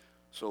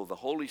 So the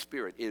Holy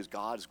Spirit is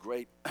God's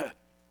great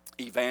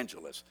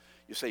evangelist.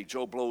 You say,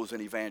 Joe Blow is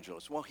an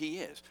evangelist. Well, he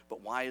is.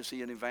 But why is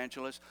he an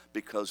evangelist?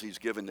 Because he's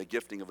given the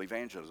gifting of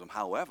evangelism.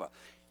 However,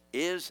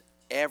 is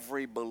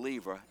every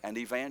believer an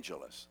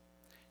evangelist?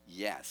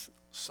 Yes,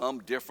 some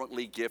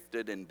differently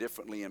gifted and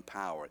differently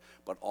empowered,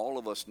 but all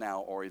of us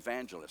now are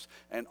evangelists.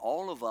 And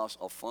all of us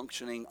are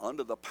functioning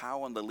under the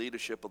power and the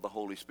leadership of the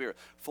Holy Spirit.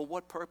 For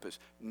what purpose?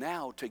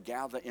 Now to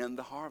gather in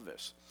the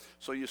harvest.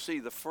 So you see,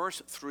 the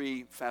first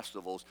three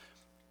festivals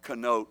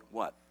connote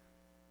what?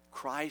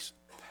 Christ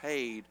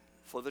paid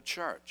for the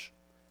church.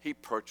 He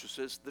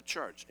purchases the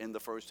church in the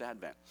first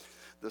advent.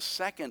 The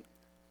second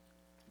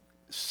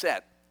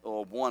set,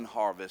 or one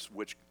harvest,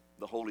 which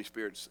the Holy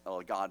Spirit,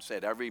 God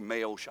said, every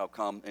male shall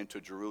come into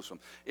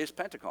Jerusalem, is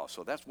Pentecost.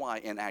 So that's why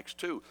in Acts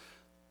 2,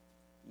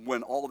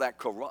 when all that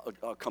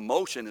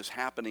commotion is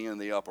happening in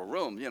the upper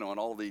room, you know, and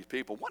all these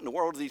people, what in the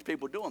world are these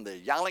people doing? They're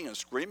yelling and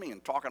screaming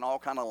and talking all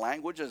kind of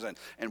languages,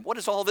 and what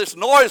is all this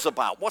noise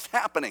about? What's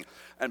happening?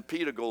 And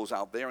Peter goes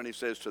out there and he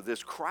says to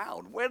this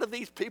crowd, where do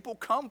these people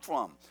come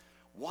from?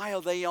 Why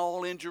are they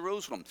all in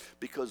Jerusalem?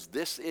 Because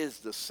this is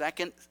the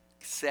second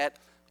set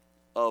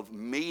of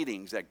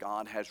meetings that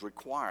God has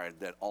required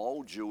that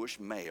all Jewish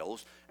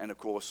males, and of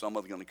course some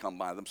are going to come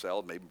by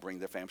themselves, maybe bring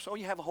their family. So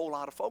you have a whole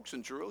lot of folks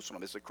in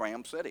Jerusalem. It's a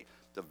crammed city.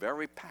 It's a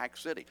very packed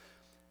city.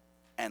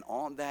 And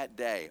on that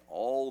day,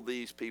 all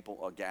these people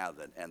are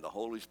gathered, and the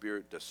Holy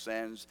Spirit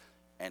descends,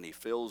 and he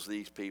fills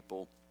these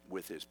people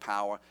with his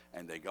power,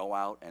 and they go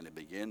out and they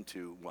begin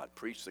to,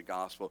 preach the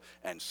gospel.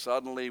 And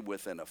suddenly,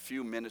 within a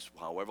few minutes,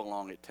 however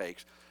long it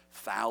takes,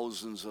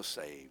 thousands are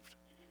saved.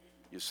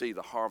 You see,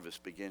 the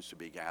harvest begins to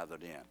be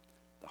gathered in.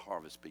 The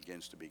harvest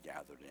begins to be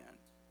gathered in.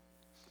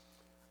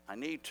 I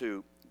need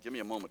to, give me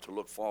a moment to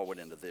look forward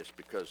into this,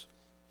 because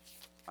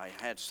I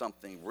had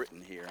something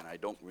written here and I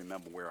don't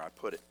remember where I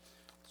put it.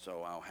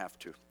 So I'll have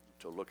to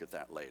look at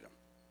that later.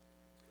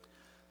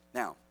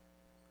 Now,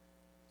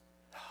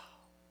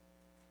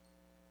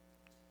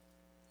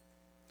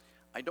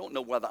 I don't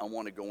know whether I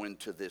want to go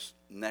into this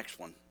next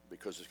one,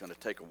 because it's going to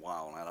take a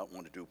while and I don't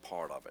want to do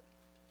part of it.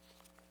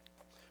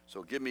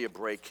 So give me a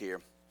break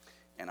here,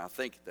 and I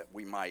think that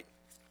we might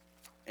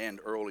end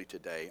early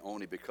today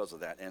only because of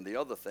that. And the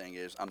other thing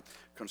is, I'm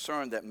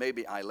concerned that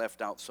maybe I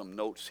left out some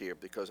notes here,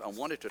 because I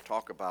wanted to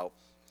talk about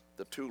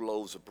the 2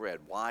 loaves of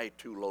bread. Why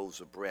 2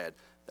 loaves of bread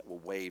that were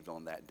waved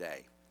on that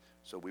day?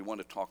 So we want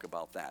to talk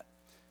about that.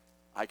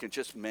 I can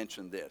just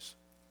mention this.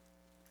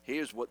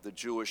 Here's what the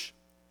Jewish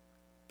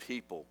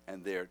people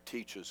and their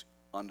teachers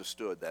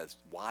understood. That's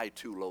why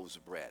 2 loaves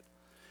of bread.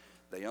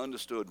 They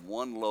understood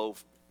one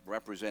loaf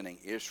representing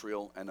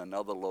Israel and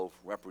another loaf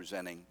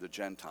representing the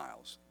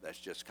Gentiles. That's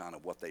just kind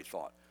of what they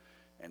thought.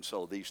 And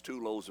so these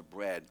 2 loaves of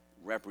bread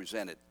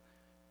represented,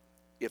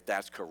 if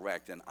that's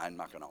correct, and I'm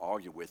not going to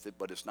argue with it,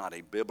 but it's not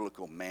a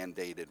biblical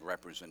mandated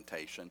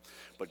representation.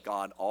 But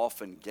God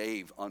often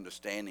gave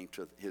understanding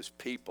to his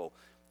people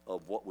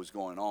of what was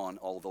going on,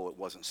 although it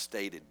wasn't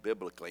stated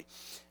biblically.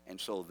 And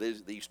so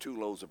these 2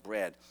 loaves of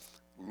bread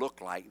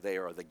look like they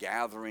are the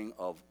gathering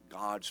of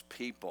God's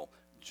people,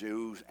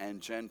 Jews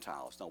and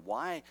Gentiles. Now,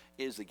 why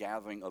is the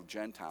gathering of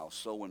Gentiles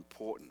so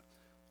important?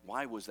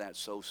 Why was that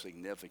so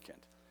significant?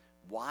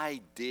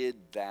 Why did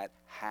that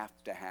have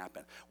to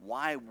happen?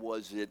 Why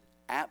was it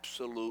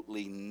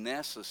absolutely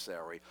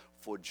necessary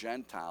for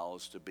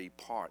Gentiles to be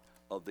part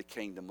of the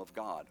kingdom of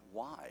God?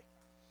 Why?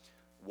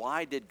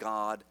 Why did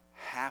God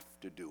have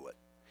to do it?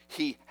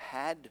 He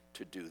had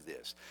to do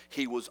this.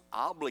 He was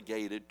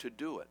obligated to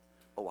do it.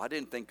 Oh, I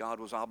didn't think God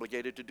was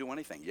obligated to do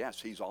anything.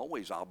 Yes, he's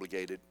always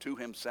obligated to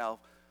himself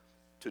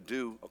to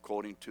do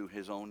according to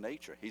his own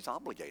nature. He's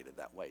obligated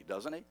that way,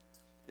 doesn't he?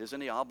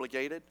 Isn't he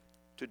obligated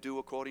to do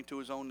according to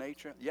his own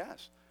nature?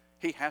 Yes.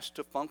 He has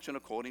to function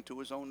according to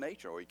his own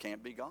nature, or he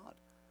can't be God.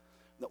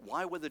 Now,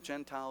 why were the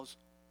Gentiles,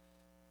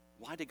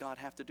 why did God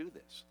have to do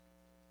this?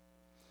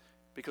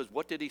 Because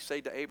what did he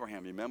say to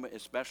Abraham? Remember,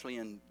 especially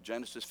in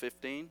Genesis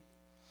 15,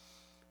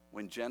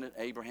 when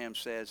Abraham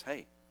says,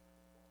 hey,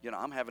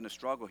 I'm having a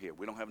struggle here.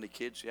 We don't have any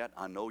kids yet.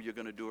 I know you're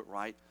going to do it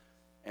right.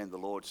 And the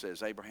Lord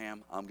says,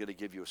 Abraham, I'm going to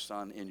give you a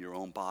son in your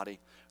own body.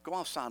 Go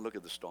outside and look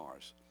at the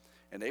stars.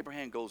 And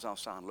Abraham goes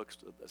outside and looks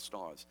at the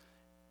stars.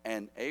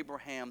 And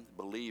Abraham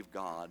believed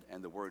God,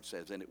 and the word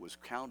says, and it was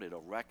counted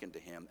or reckoned to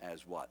him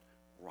as what?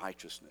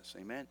 Righteousness.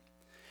 Amen?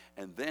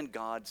 And then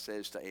God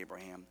says to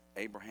Abraham,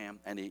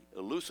 and he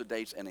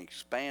elucidates and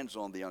expands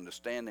on the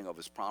understanding of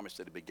his promise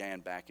that he began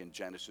back in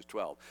Genesis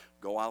 12.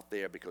 Go out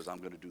there because I'm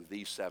going to do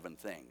these 7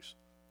 things.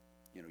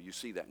 You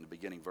see that in the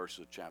beginning verses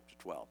of chapter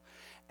 12.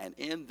 And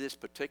in this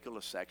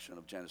particular section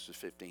of Genesis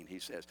 15, he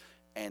says,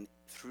 and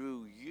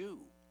through you,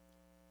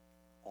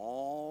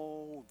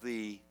 all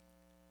the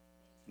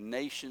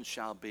nations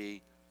shall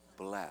be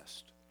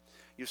blessed.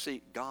 You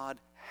see, God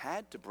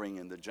had to bring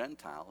in the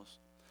Gentiles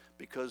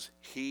because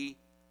he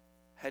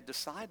had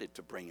decided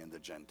to bring in the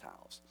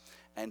Gentiles.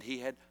 And he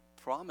had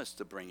promised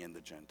to bring in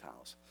the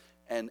Gentiles.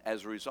 And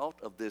as a result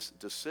of this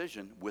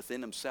decision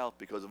within himself,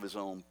 because of his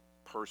own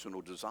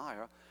personal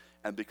desire,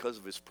 and because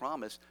of his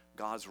promise,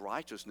 God's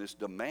righteousness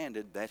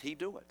demanded that he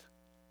do it.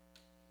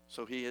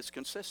 So he is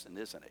consistent,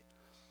 isn't he?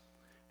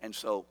 And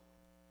so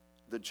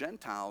the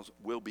Gentiles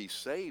will be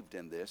saved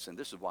in this, and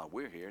this is why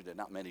we're here. There are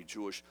not many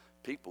Jewish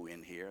people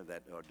in here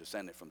that are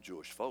descended from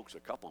Jewish folks,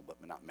 a couple,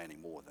 but not many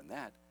more than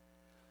that.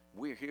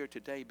 We're here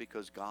today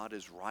because God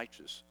is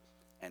righteous,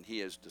 and he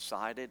has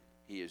decided,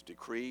 he has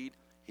decreed,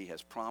 he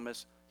has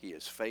promised, he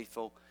is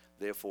faithful.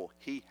 Therefore,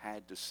 he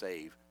had to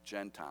save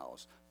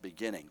Gentiles,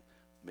 beginning,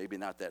 maybe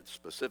not that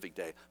specific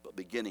day, but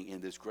beginning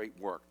in this great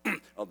work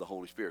of the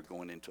Holy Spirit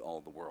going into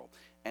all the world.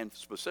 And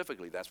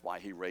specifically, that's why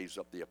he raised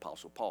up the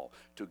Apostle Paul,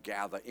 to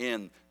gather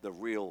in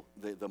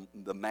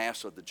the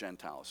mass of the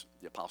Gentiles.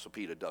 The Apostle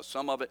Peter does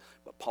some of it,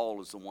 but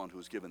Paul is the one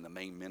who's given the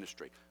main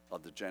ministry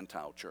of the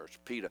Gentile church.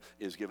 Peter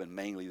is given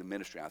mainly the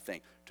ministry, I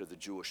think, to the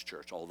Jewish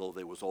church, although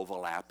there was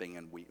overlapping,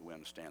 and we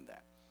understand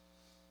that.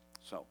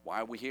 So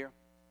why are we here?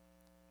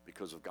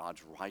 Because of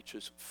God's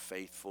righteous,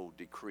 faithful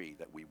decree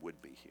that we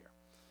would be here.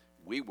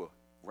 We were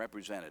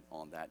represented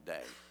on that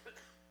day.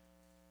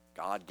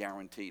 God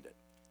guaranteed it,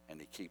 and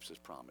he keeps his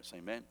promise.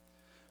 Amen?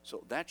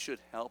 So that should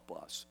help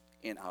us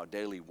in our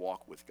daily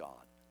walk with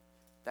God.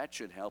 That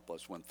should help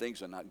us when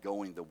things are not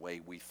going the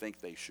way we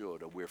think they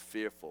should, or we're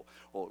fearful,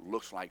 or it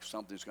looks like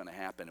something's going to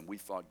happen and we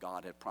thought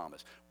God had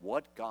promised.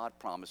 What God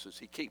promises,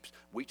 he keeps.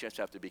 We just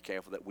have to be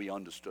careful that we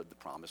understood the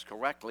promise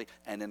correctly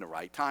and in the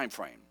right time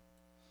frame.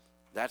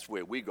 That's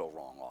where we go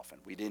wrong often.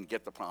 We didn't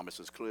get the promise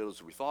as clear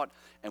as we thought,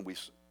 and we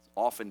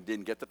often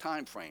didn't get the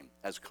time frame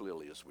as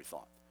clearly as we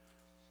thought.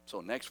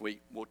 So next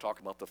week, we'll talk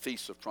about the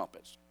Feast of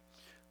Trumpets.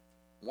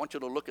 I want you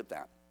to look at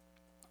that.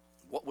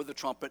 What were the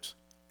trumpets?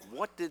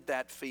 What did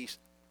that feast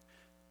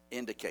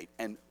indicate?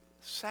 And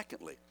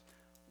secondly,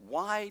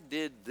 why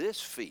did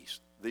this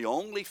feast, the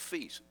only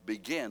feast,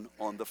 begin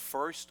on the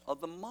first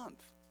of the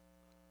month?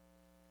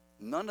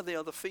 None of the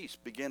other feasts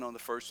begin on the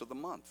first of the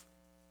month.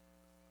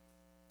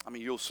 I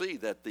mean, you'll see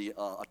that the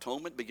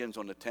atonement begins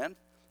on the 10th,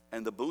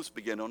 and the booths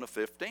begin on the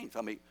 15th.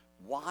 I mean,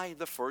 why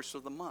the first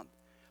of the month?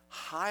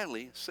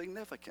 Highly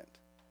significant.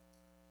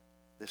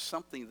 There's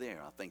something there,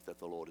 I think, that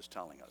the Lord is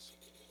telling us.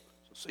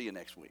 So see you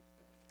next week.